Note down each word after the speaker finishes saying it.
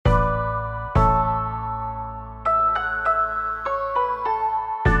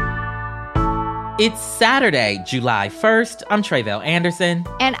It's Saturday, July 1st. I'm Tre'vell Anderson.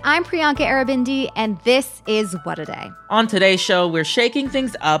 And I'm Priyanka Aribindi, and this is What a Day. On today's show, we're shaking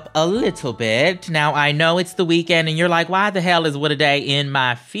things up a little bit. Now, I know it's the weekend, and you're like, why the hell is What a Day in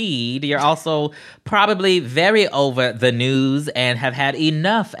my feed? You're also probably very over the news and have had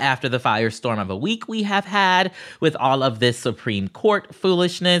enough after the firestorm of a week we have had with all of this Supreme Court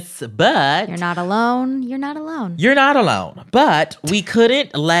foolishness, but... You're not alone. You're not alone. You're not alone. But we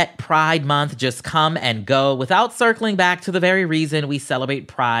couldn't let Pride Month just come and go without circling back to the very reason we celebrate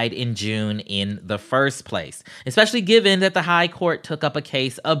Pride in June in the first place, especially given that the High Court took up a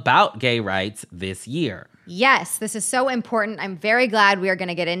case about gay rights this year. Yes, this is so important. I'm very glad we are going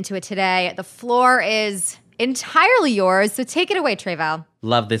to get into it today. The floor is entirely yours, so take it away, Tre'vell.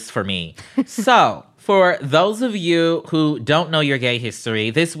 Love this for me. So, for those of you who don't know your gay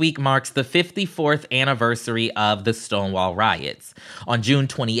history, this week marks the 54th anniversary of the Stonewall riots. On June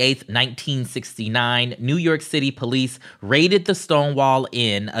 28th, 1969, New York City police raided the Stonewall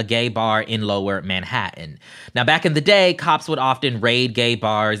Inn, a gay bar in Lower Manhattan. Now, back in the day, cops would often raid gay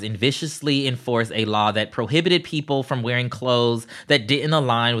bars and viciously enforce a law that prohibited people from wearing clothes that didn't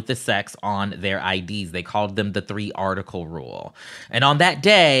align with the sex on their IDs. They called them the 3-article rule. And on that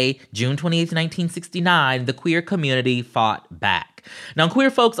day, June 28th, 1969, the queer community fought back. Now,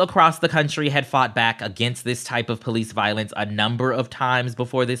 queer folks across the country had fought back against this type of police violence a number of times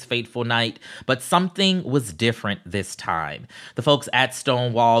before this fateful night, but something was different this time. The folks at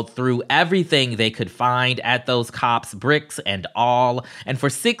Stonewall threw everything they could find at those cops, bricks and all, and for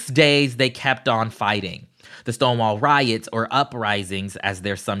 6 days they kept on fighting. The Stonewall riots, or uprisings as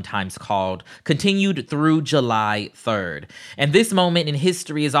they're sometimes called, continued through July 3rd. And this moment in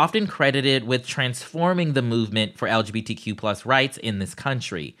history is often credited with transforming the movement for LGBTQ+ rights in this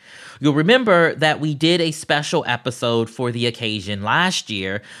country. You'll remember that we did a special episode for the occasion last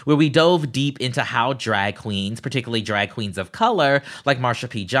year where we dove deep into how drag queens, particularly drag queens of color like Marsha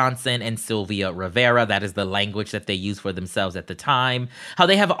P. Johnson and Sylvia Rivera, that is the language that they used for themselves at the time, how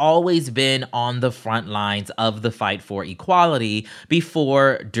they have always been on the front lines of the fight for equality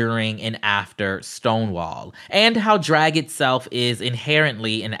before, during, and after Stonewall, and how drag itself is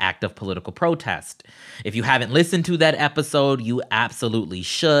inherently an act of political protest. If you haven't listened to that episode, you absolutely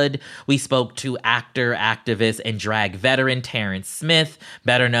should. We spoke to actor, activist, and drag veteran Terrence Smith,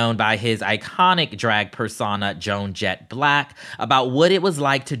 better known by his iconic drag persona Joan Jett Black, about what it was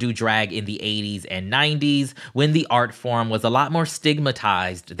like to do drag in the 80s and 90s when the art form was a lot more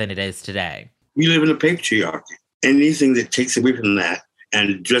stigmatized than it is today. We live in a patriarchy. Anything that takes away from that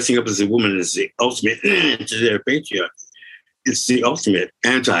and dressing up as a woman is the ultimate to their patriarchy. It's the ultimate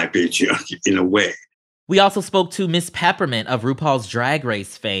anti-patriarchy in a way. We also spoke to Miss Peppermint of RuPaul's Drag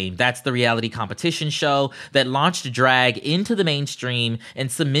Race fame. That's the reality competition show that launched drag into the mainstream and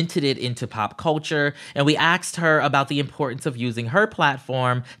cemented it into pop culture. And we asked her about the importance of using her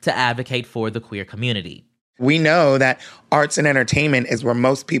platform to advocate for the queer community. We know that arts and entertainment is where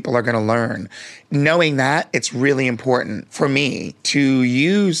most people are going to learn. Knowing that, it's really important for me to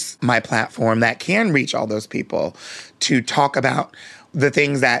use my platform that can reach all those people to talk about the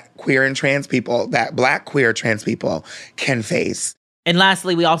things that queer and trans people, that Black queer trans people can face. And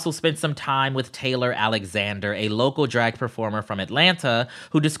lastly, we also spent some time with Taylor Alexander, a local drag performer from Atlanta,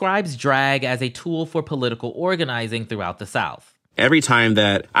 who describes drag as a tool for political organizing throughout the South. Every time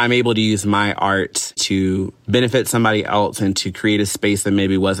that I'm able to use my art to benefit somebody else and to create a space that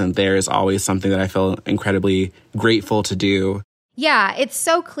maybe wasn't there is always something that I feel incredibly grateful to do. Yeah, it's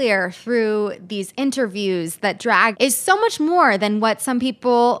so clear through these interviews that drag is so much more than what some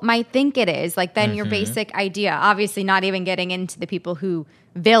people might think it is, like than your basic idea. Obviously, not even getting into the people who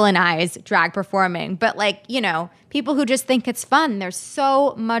villainize drag performing, but like, you know, people who just think it's fun. There's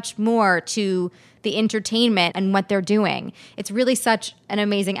so much more to the entertainment and what they're doing. It's really such an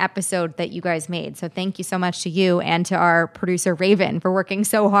amazing episode that you guys made. So thank you so much to you and to our producer Raven for working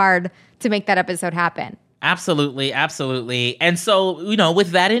so hard to make that episode happen. Absolutely, absolutely. And so, you know, with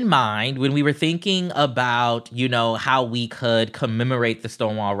that in mind, when we were thinking about, you know, how we could commemorate the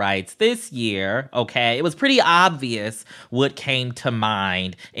Stonewall riots this year, okay, it was pretty obvious what came to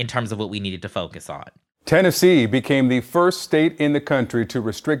mind in terms of what we needed to focus on. Tennessee became the first state in the country to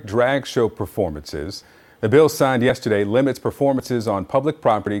restrict drag show performances. The bill signed yesterday limits performances on public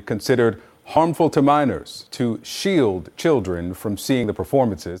property considered harmful to minors to shield children from seeing the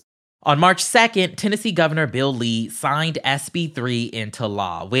performances. On March 2nd, Tennessee Governor Bill Lee signed SB 3 into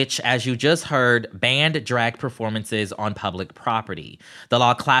law, which, as you just heard, banned drag performances on public property. The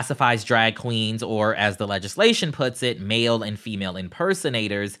law classifies drag queens, or as the legislation puts it, male and female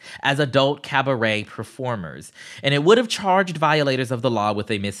impersonators, as adult cabaret performers. And it would have charged violators of the law with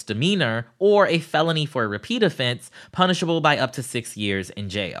a misdemeanor or a felony for a repeat offense, punishable by up to 6 years in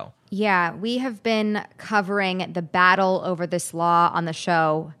jail. Yeah, we have been covering the battle over this law on the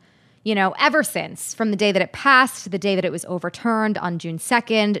show, ever since, from the day that it passed to the day that it was overturned on June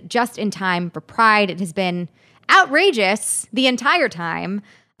 2nd, just in time for Pride. It has been outrageous the entire time,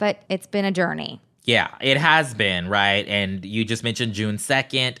 but it's been a journey. Yeah, it has been, right? And you just mentioned June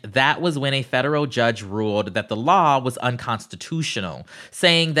 2nd. That was when a federal judge ruled that the law was unconstitutional,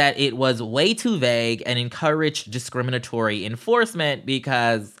 saying that it was way too vague and encouraged discriminatory enforcement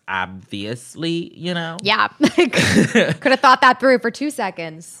because obviously, Yeah, could have thought that through for 2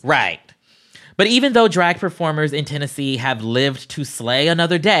 seconds. Right. But even though drag performers in Tennessee have lived to slay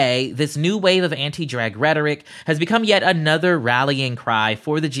another day, this new wave of anti-drag rhetoric has become yet another rallying cry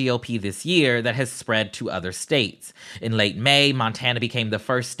for the GOP this year that has spread to other states. In late May, Montana became the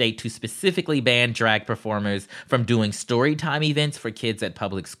first state to specifically ban drag performers from doing storytime events for kids at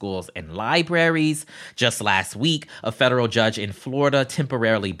public schools and libraries. Just last week, a federal judge in Florida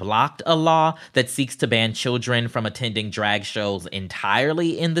temporarily blocked a law that seeks to ban children from attending drag shows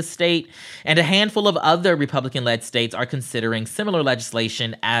entirely in the state. And a handful of other Republican-led states are considering similar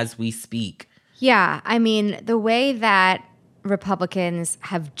legislation as we speak. Yeah, I mean, the way that Republicans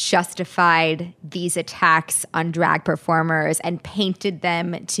have justified these attacks on drag performers and painted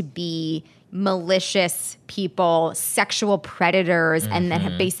them to be malicious people, sexual predators, and then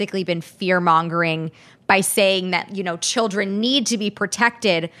have basically been fear-mongering by saying that, children need to be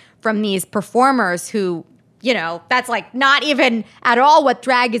protected from these performers who, that's like not even at all what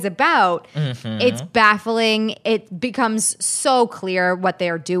drag is about. It's baffling. It becomes so clear what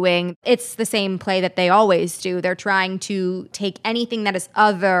they're doing. It's the same play that they always do. They're trying to take anything that is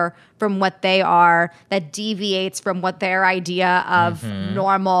other from what they are, that deviates from what their idea of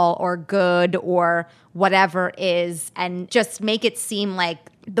normal or good or whatever is, and just make it seem like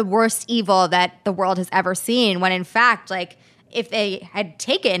the worst evil that the world has ever seen, when in fact, like, if they had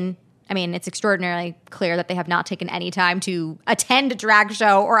taken... I mean, it's extraordinarily clear that they have not taken any time to attend a drag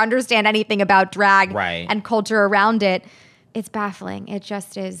show or understand anything about drag and culture around it. It's baffling. It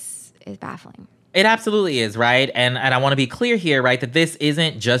just is baffling. It absolutely is, right? And I want to be clear here, right, that this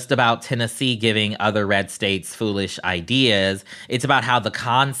isn't just about Tennessee giving other red states foolish ideas. It's about how the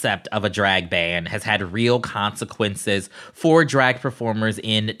concept of a drag ban has had real consequences for drag performers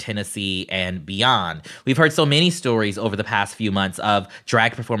in Tennessee and beyond. We've heard so many stories over the past few months of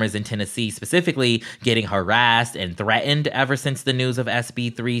drag performers in Tennessee specifically getting harassed and threatened ever since the news of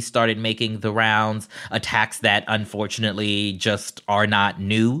SB 3 started making the rounds, attacks that unfortunately just are not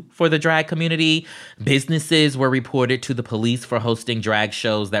new for the drag community. Businesses were reported to the police for hosting drag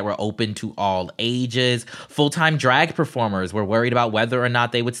shows that were open to all ages. Full-time drag performers were worried about whether or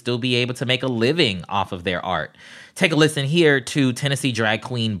not they would still be able to make a living off of their art. Take a listen here to Tennessee drag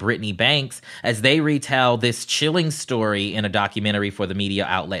queen Brittany Banks as they retell this chilling story in a documentary for the media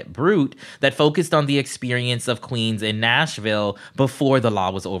outlet Brut that focused on the experience of queens in Nashville before the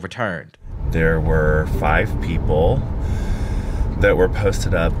law was overturned. There were 5 people that were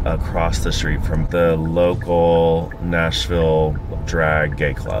posted up across the street from the local Nashville drag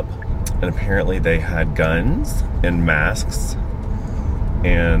gay club. And apparently they had guns and masks.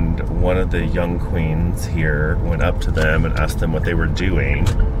 And one of the young queens here went up to them and asked them what they were doing.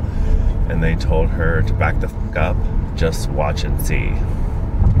 And they told her to back the fuck up, just watch and see.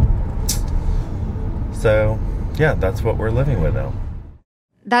 So, yeah, that's what we're living with now.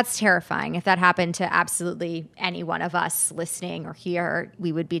 That's terrifying. If that happened to absolutely any one of us listening or here,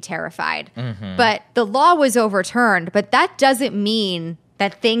 we would be terrified. But the law was overturned, but that doesn't mean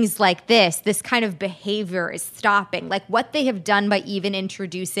that things like this kind of behavior is stopping. Like what they have done by even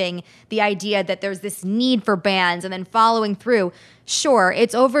introducing the idea that there's this need for bans and then following through. Sure,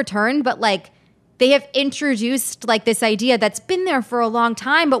 it's overturned, but like they have introduced like this idea that's been there for a long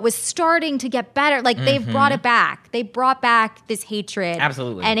time, but was starting to get better. Like they've brought it back. They brought back this hatred.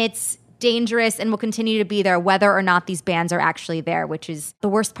 Absolutely. And it's dangerous and will continue to be there whether or not these bans are actually there, which is the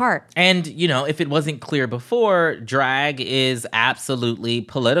worst part. And, if it wasn't clear before, drag is absolutely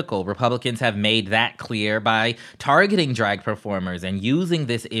political. Republicans have made that clear by targeting drag performers and using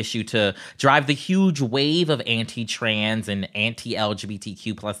this issue to drive the huge wave of anti-trans and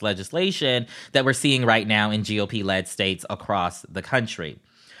anti-LGBTQ plus legislation that we're seeing right now in GOP-led states across the country.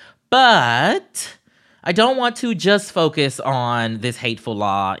 But I don't want to just focus on this hateful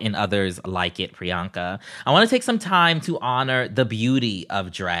law and others like it, Priyanka. I want to take some time to honor the beauty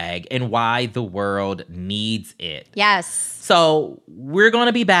of drag and why the world needs it. Yes. So we're going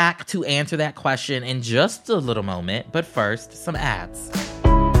to be back to answer that question in just a little moment. But first, some ads.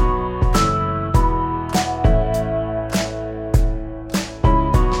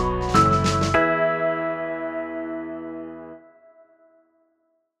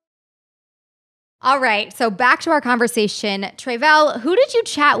 All right, so back to our conversation. Tre'vell, who did you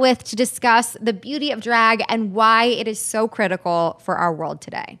chat with to discuss the beauty of drag and why it is so critical for our world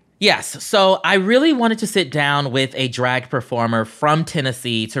today? Yes, so I really wanted to sit down with a drag performer from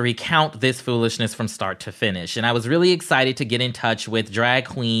Tennessee to recount this foolishness from start to finish. And I was really excited to get in touch with drag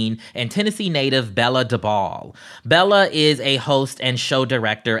queen and Tennessee native Bella DeBall. Bella is a host and show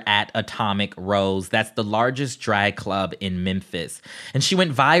director at Atomic Rose. That's the largest drag club in Memphis. And she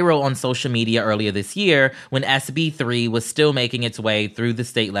went viral on social media earlier this year when SB3 was still making its way through the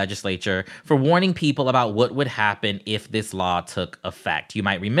state legislature for warning people about what would happen if this law took effect. You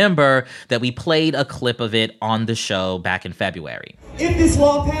might remember that we played a clip of it on the show back in February. If this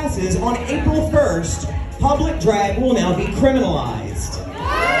law passes on April 1st, public drag will now be criminalized.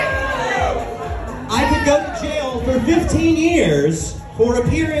 I could go to jail for 15 years for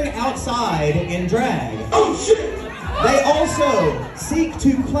appearing outside in drag. Oh shit! They also seek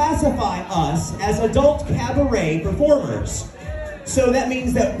to classify us as adult cabaret performers. So that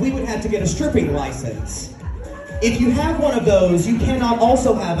means that we would have to get a stripping license. If you have one of those, you cannot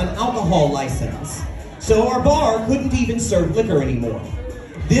also have an alcohol license. So our bar couldn't even serve liquor anymore.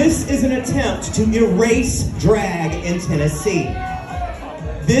 This is an attempt to erase drag in Tennessee.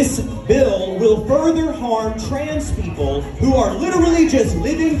 This bill will further harm trans people who are literally just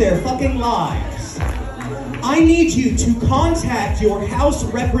living their fucking lives. I need you to contact your House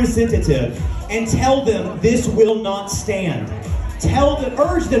representative and tell them this will not stand.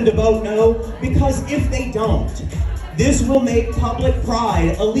 Urge them to vote no, because if they don't, this will make public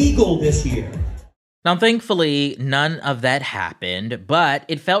pride illegal this year. Now, thankfully, none of that happened, but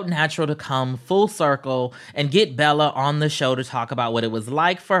it felt natural to come full circle and get Bella on the show to talk about what it was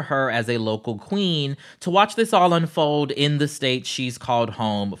like for her as a local queen to watch this all unfold in the state she's called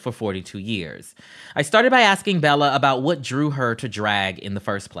home for 42 years. I started by asking Bella about what drew her to drag in the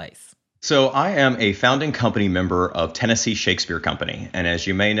first place. So I am a founding company member of Tennessee Shakespeare Company. And as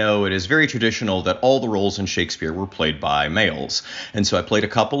you may know, it is very traditional that all the roles in Shakespeare were played by males. And so I played a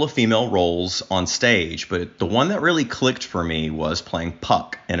couple of female roles on stage, but the one that really clicked for me was playing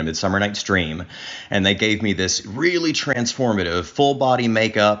Puck in A Midsummer Night's Dream. And they gave me this really transformative full body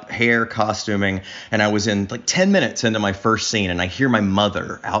makeup, hair, costuming. And I was in like 10 minutes into my first scene and I hear my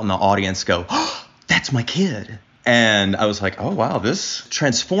mother out in the audience go, "Oh, that's my kid." And I was like, oh, wow, this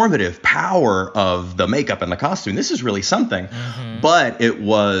transformative power of the makeup and the costume, this is really something. Mm-hmm. But it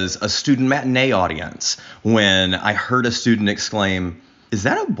was a student matinee audience when I heard a student exclaim, "Is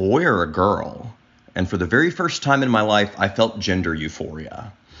that a boy or a girl?" And for the very first time in my life, I felt gender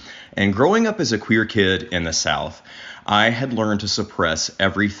euphoria. And growing up as a queer kid in the South, I had learned to suppress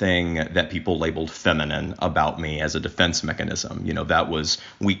everything that people labeled feminine about me as a defense mechanism. You know, that was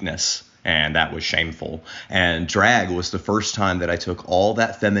weakness. And that was shameful. And drag was the first time that I took all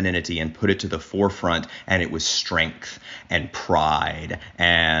that femininity and put it to the forefront, and it was strength and pride.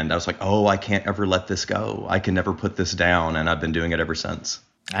 And I was like, oh, I can't ever let this go. I can never put this down. And I've been doing it ever since.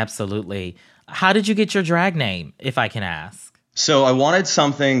 Absolutely. How did you get your drag name, if I can ask? So I wanted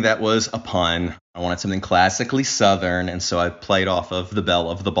something that was a pun. I wanted something classically Southern, and so I played off of the Belle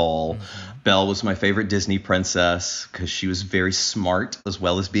of the Ball. Mm-hmm. Belle was my favorite Disney princess because she was very smart as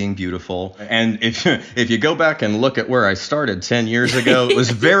well as being beautiful. And if you go back and look at where I started 10 years ago, it was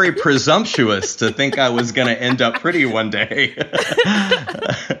very presumptuous to think I was going to end up pretty one day.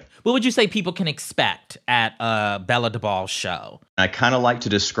 What would you say people can expect at a Bella DeBall show? I kind of like to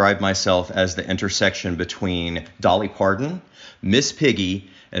describe myself as the intersection between Dolly Parton, Miss Piggy,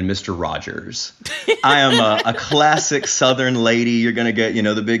 and Mr. Rogers. I am a classic Southern lady. You're going to get,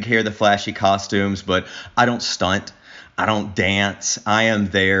 the big hair, the flashy costumes, but I don't stunt. I don't dance. I am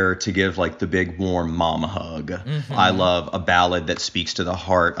there to give like the big warm mama hug. Mm-hmm. I love a ballad that speaks to the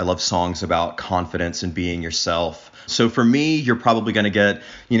heart. I love songs about confidence and being yourself. So for me, you're probably going to get,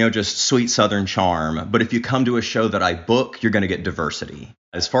 just sweet Southern charm. But if you come to a show that I book, you're going to get diversity.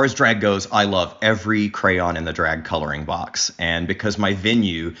 As far as drag goes, I love every crayon in the drag coloring box. And because my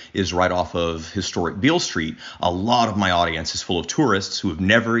venue is right off of historic Beale Street, a lot of my audience is full of tourists who have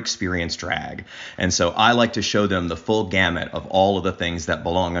never experienced drag. And so I like to show them the full gamut of all of the things that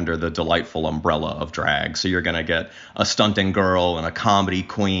belong under the delightful umbrella of drag. So you're going to get a stunting girl and a comedy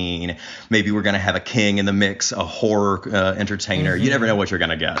queen. Maybe we're going to have a king in the mix, a horror entertainer. You never know what you're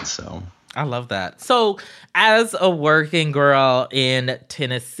going to get. So I love that. So as a working girl in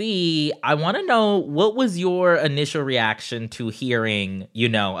Tennessee, I want to know, what was your initial reaction to hearing,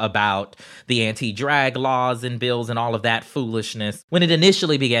 about the anti-drag laws and bills and all of that foolishness when it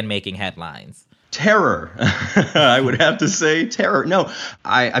initially began making headlines? Terror. I would have to say terror. No,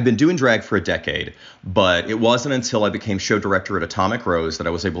 I've been doing drag for a decade, but it wasn't until I became show director at Atomic Rose that I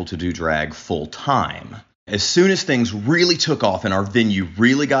was able to do drag full time. As soon as things really took off and our venue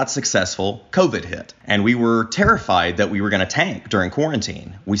really got successful, COVID hit. And we were terrified that we were going to tank during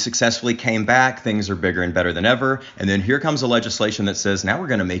quarantine. We successfully came back. Things are bigger and better than ever. And then here comes a legislation that says, now we're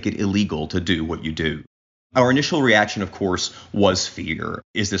going to make it illegal to do what you do. Our initial reaction, of course, was fear.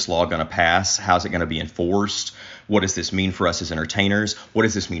 Is this law going to pass? How's it going to be enforced? What does this mean for us as entertainers? What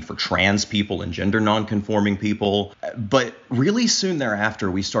does this mean for trans people and gender nonconforming people? But really soon thereafter,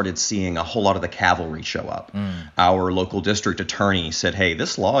 we started seeing a whole lot of the cavalry show up. Our local district attorney said, hey,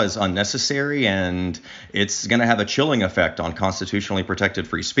 this law is unnecessary and it's going to have a chilling effect on constitutionally protected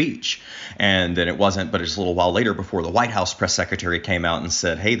free speech. And then it wasn't, but just a little while later before the White House press secretary came out and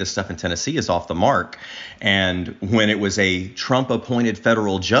said, hey, this stuff in Tennessee is off the mark. And when it was a Trump-appointed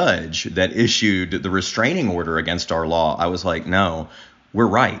federal judge that issued the restraining order against our law, I was like, no, we're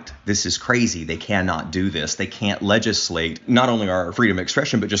right. This is crazy. They cannot do this. They can't legislate not only our freedom of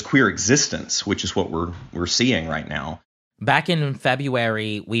expression, but just queer existence, which is what we're seeing right now. Back in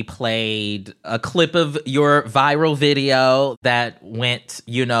February, we played a clip of your viral video that went,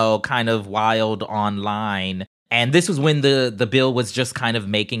 kind of wild online. And this was when the bill was just kind of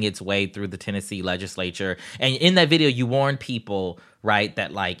making its way through the Tennessee legislature. And in that video, you warned people, right,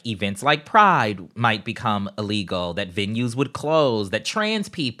 that like events like Pride might become illegal, that venues would close, that trans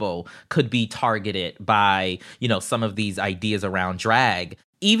people could be targeted by, some of these ideas around drag.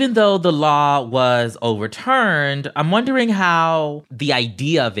 Even though the law was overturned, I'm wondering how the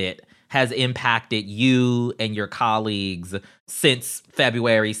idea of it has impacted you and your colleagues since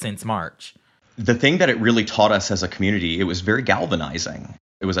February, since March. The thing that it really taught us as a community, it was very galvanizing.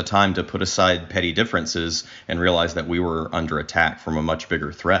 It was a time to put aside petty differences and realize that we were under attack from a much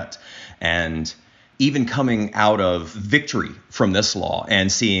bigger threat. And even coming out of victory from this law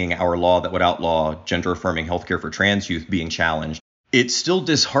and seeing our law that would outlaw gender-affirming healthcare for trans youth being challenged, it's still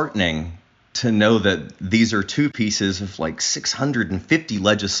disheartening to know that these are two pieces of like 650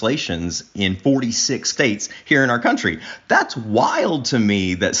 legislations in 46 states here in our country. That's wild to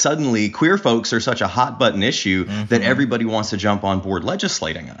me that suddenly queer folks are such a hot button issue that everybody wants to jump on board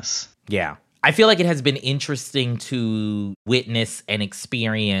legislating us. Yeah. I feel like it has been interesting to witness and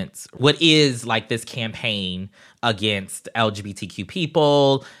experience what is like this campaign against LGBTQ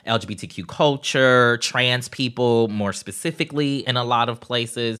people, LGBTQ culture, trans people more specifically in a lot of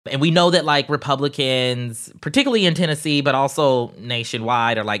places. And we know that like Republicans, particularly in Tennessee, but also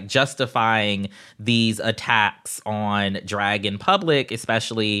nationwide, are like justifying these attacks on drag in public,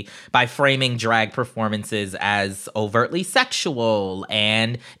 especially by framing drag performances as overtly sexual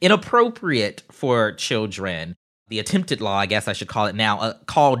and inappropriate for children. The attempted law, I guess I should call it now,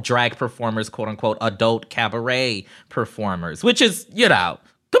 called drag performers, quote unquote, adult cabaret performers, which is,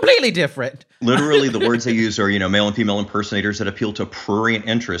 completely different. Literally, the words they use are, male and female impersonators that appeal to prurient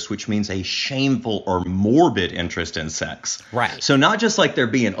interest, which means a shameful or morbid interest in sex. Right. So not just like they're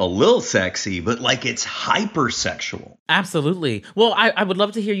being a little sexy, but like it's hypersexual. Absolutely. Well, I would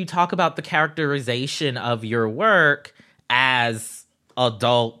love to hear you talk about the characterization of your work as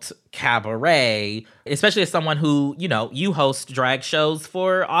adult cabaret, especially as someone who, you host drag shows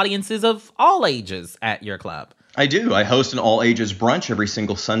for audiences of all ages at your club. I do. I host an all-ages brunch every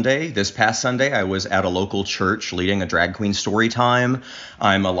single Sunday. This past Sunday, I was at a local church leading a drag queen story time.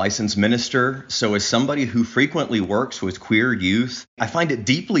 I'm a licensed minister, so as somebody who frequently works with queer youth, I find it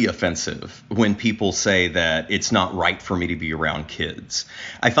deeply offensive when people say that it's not right for me to be around kids.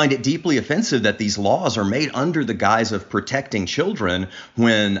 I find it deeply offensive that these laws are made under the guise of protecting children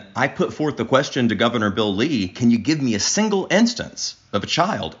when I put forth the question to Governor Bill Lee, can you give me a single instance of a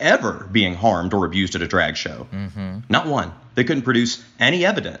child ever being harmed or abused at a drag show. Not one. They couldn't produce any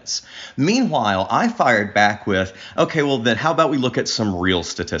evidence. Meanwhile, I fired back with, okay, well, then how about we look at some real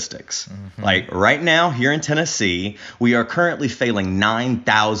statistics? Like right now here in Tennessee, we are currently failing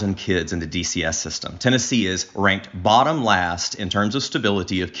 9,000 kids in the DCS system. Tennessee is ranked bottom last in terms of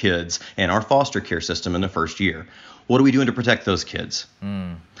stability of kids in our foster care system in the first year. What are we doing to protect those kids?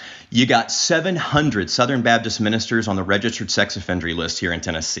 You got 700 Southern Baptist ministers on the registered sex offender list here in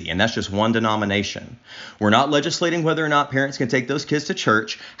Tennessee, and that's just one denomination. We're not legislating whether or not parents can take those kids to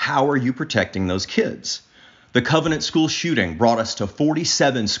church. How are you protecting those kids? The Covenant school shooting brought us to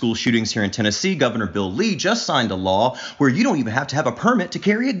 47 school shootings here in Tennessee. Governor Bill Lee just signed a law where you don't even have to have a permit to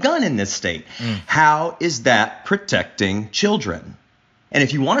carry a gun in this state. How is that protecting children? And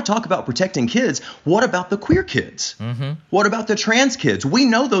if you want to talk about protecting kids, what about the queer kids? What about the trans kids? We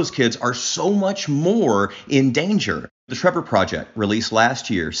know those kids are so much more in danger. The Trevor Project released last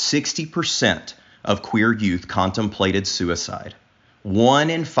year, 60% of queer youth contemplated suicide. 1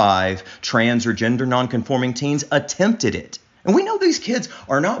 in 5 trans or gender nonconforming teens attempted it. And we know these kids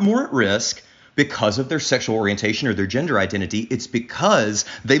are not more at risk because of their sexual orientation or their gender identity. It's because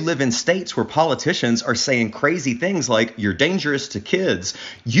they live in states where politicians are saying crazy things like, you're dangerous to kids.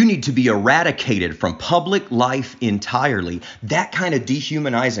 You need to be eradicated from public life entirely. That kind of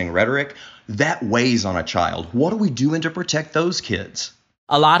dehumanizing rhetoric, that weighs on a child. What are we doing to protect those kids?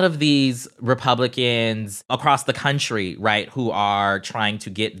 A lot of these Republicans across the country, right, who are trying to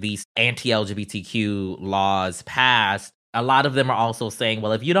get these anti-LGBTQ laws passed, a lot of them are also saying,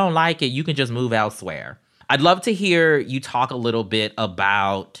 well, if you don't like it, you can just move elsewhere. I'd love to hear you talk a little bit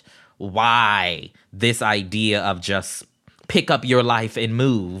about why this idea of just pick up your life and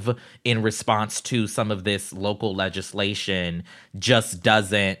move in response to some of this local legislation just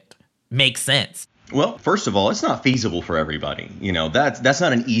doesn't make sense. Well, first of all, it's not feasible for everybody. You know, that's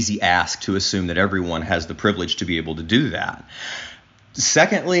not an easy ask to assume that everyone has the privilege to be able to do that.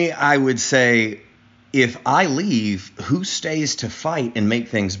 Secondly, I would say, if I leave, who stays to fight and make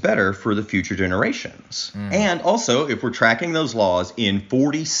things better for the future generations? And also, if we're tracking those laws in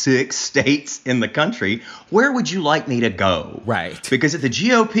 46 states in the country, where would you like me to go? Right. Because if the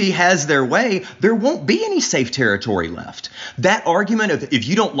GOP has their way, there won't be any safe territory left. That argument of if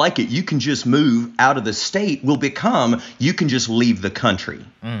you don't like it, you can just move out of the state will become you can just leave the country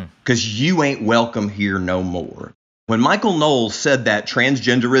because you ain't welcome here no more. When Michael Knowles said that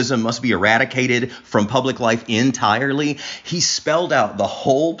transgenderism must be eradicated from public life entirely, he spelled out the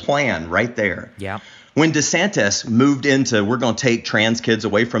whole plan right there. Yeah. When DeSantis moved into we're going to take trans kids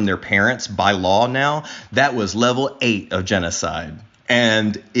away from their parents by law now, that was level 8 of genocide.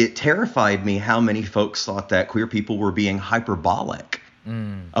 And it terrified me how many folks thought that queer people were being hyperbolic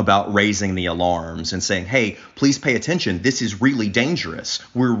about raising the alarms and saying, hey, please pay attention. This is really dangerous.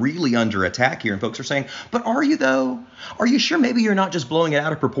 We're really under attack here. And folks are saying, but are you though? Are you sure maybe you're not just blowing it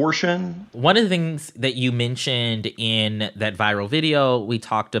out of proportion? One of the things that you mentioned in that viral video we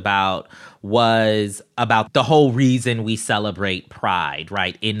talked about was about the whole reason we celebrate Pride,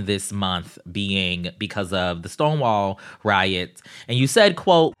 right, in this month being because of the Stonewall riots. And you said,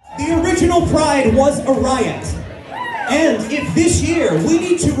 quote, the original Pride was a riot. And if this year we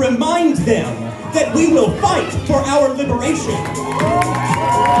need to remind them that we will fight for our liberation, we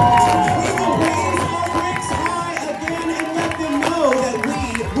will raise our bricks high again and let them know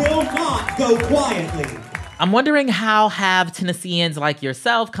that we will not go quietly. I'm wondering how have Tennesseans like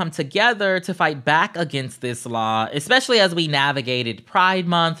yourself come together to fight back against this law, especially as we navigated Pride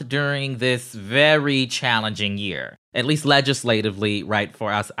Month during this very challenging year, at least legislatively, right,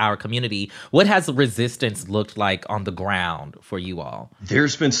 for us, our community. What has resistance looked like on the ground for you all?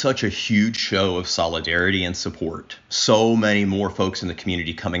 There's been such a huge show of solidarity and support. So many more folks in the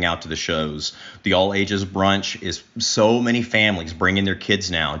community coming out to the shows. The all ages brunch is so many families bringing their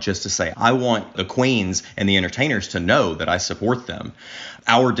kids now just to say, I want the queens and the entertainers to know that I support them.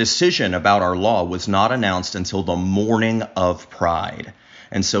 Our decision about our law was not announced until the morning of Pride.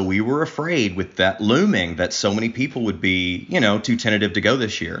 And so we were afraid with that looming that so many people would be, too tentative to go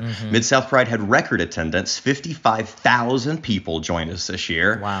this year. Mid-South Pride had record attendance. 55,000 people joined us this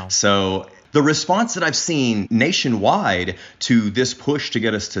year. Wow. So the response that I've seen nationwide to this push to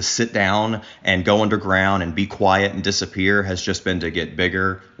get us to sit down and go underground and be quiet and disappear has just been to get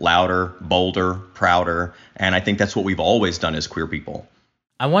bigger, louder, bolder, prouder. And I think that's what we've always done as queer people.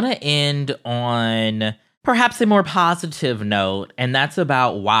 I want to end on perhaps a more positive note, and that's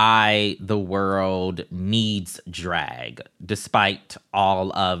about why the world needs drag, despite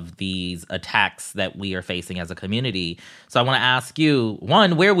all of these attacks that we are facing as a community. So I want to ask you,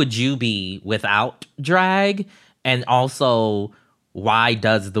 one, where would you be without drag? And also, Why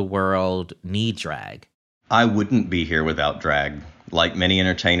does the world need drag? I wouldn't be here without drag. Like many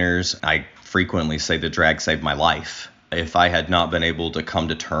entertainers, I frequently say that drag saved my life. If I had not been able to come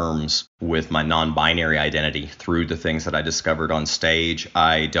to terms with my non-binary identity through the things that I discovered on stage,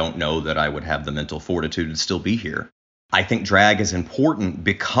 I don't know that I would have the mental fortitude to still be here. I think drag is important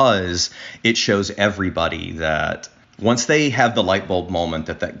because it shows everybody that once they have the light bulb moment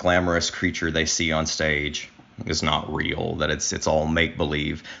that glamorous creature they see on stage is not real, that it's all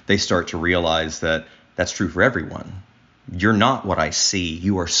make-believe, they start to realize that that's true for everyone. You're not what I see.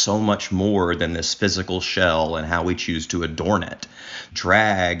 You are so much more than this physical shell and how we choose to adorn it.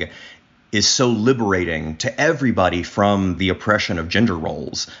 Drag is so liberating to everybody from the oppression of gender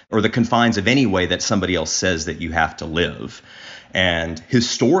roles or the confines of any way that somebody else says that you have to live. And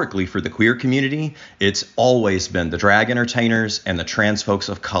historically for the queer community, it's always been the drag entertainers and the trans folks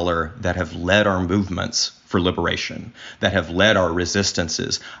of color that have led our movements for liberation, that have led our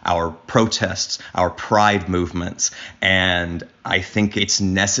resistances, our protests, our pride movements. And I think it's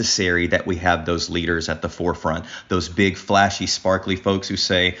necessary that we have those leaders at the forefront, those big, flashy, sparkly folks who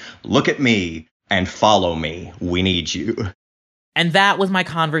say, look at me and follow me. We need you. And that was my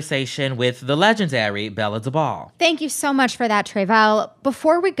conversation with the legendary Bella DuBall. Thank you so much for that, Tre'vell.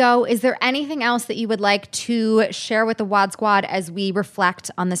 Before we go, is there anything else that you would like to share with the WOD Squad as we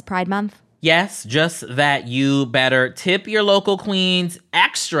reflect on this Pride Month? Yes, just that you better tip your local queens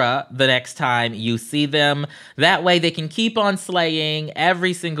extra the next time you see them. That way they can keep on slaying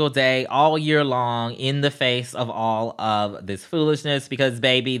every single day, all year long, in the face of all of this foolishness, because,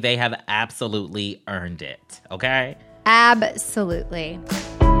 baby, they have absolutely earned it, okay? Absolutely.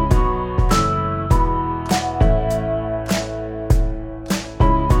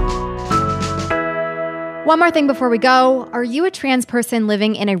 One more thing before we go. Are you a trans person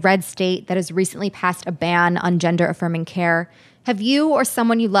living in a red state that has recently passed a ban on gender-affirming care? Have you or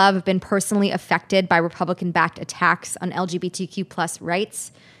someone you love been personally affected by Republican-backed attacks on LGBTQ+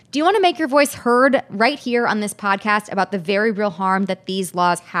 rights? Do you want to make your voice heard right here on this podcast about the very real harm that these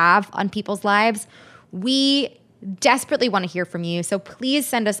laws have on people's lives? We desperately want to hear from you, so please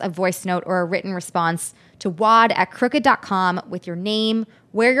send us a voice note or a written response to wad@crooked.com with your name,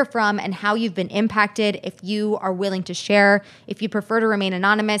 where you're from, and how you've been impacted. If you are willing to share, if you prefer to remain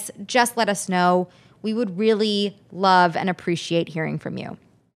anonymous, just let us know. We would really love and appreciate hearing from you.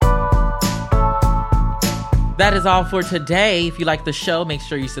 That is all for today. If you like the show, make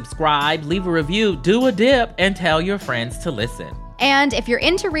sure you subscribe, leave a review, do a dip, and tell your friends to listen. And if you're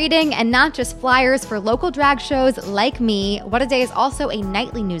into reading and not just flyers for local drag shows like me, What a Day is also a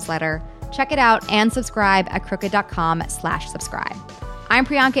nightly newsletter. Check it out and subscribe at crooked.com/subscribe. I'm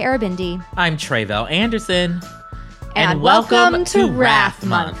Priyanka Aribindi. I'm Tre'vell Anderson. And welcome to Wrath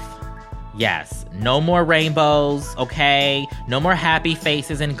Month. Yes, no more rainbows, okay? No more happy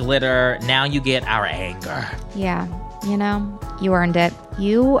faces and glitter. Now you get our anger. Yeah, you know, you earned it.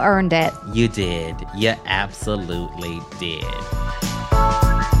 You earned it. You did. You absolutely did.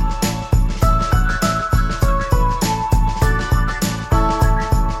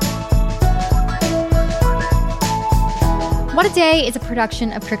 What a Day is a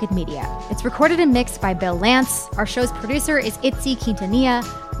production of Crooked Media. It's recorded and mixed by Bill Lance. Our show's producer is Itzy Quintanilla.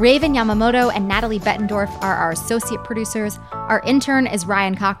 Raven Yamamoto and Natalie Bettendorf are our associate producers. Our intern is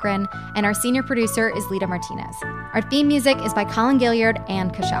Ryan Cochran, and our senior producer is Lita Martinez. Our theme music is by Colin Gilliard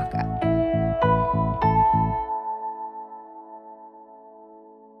and Kashaka.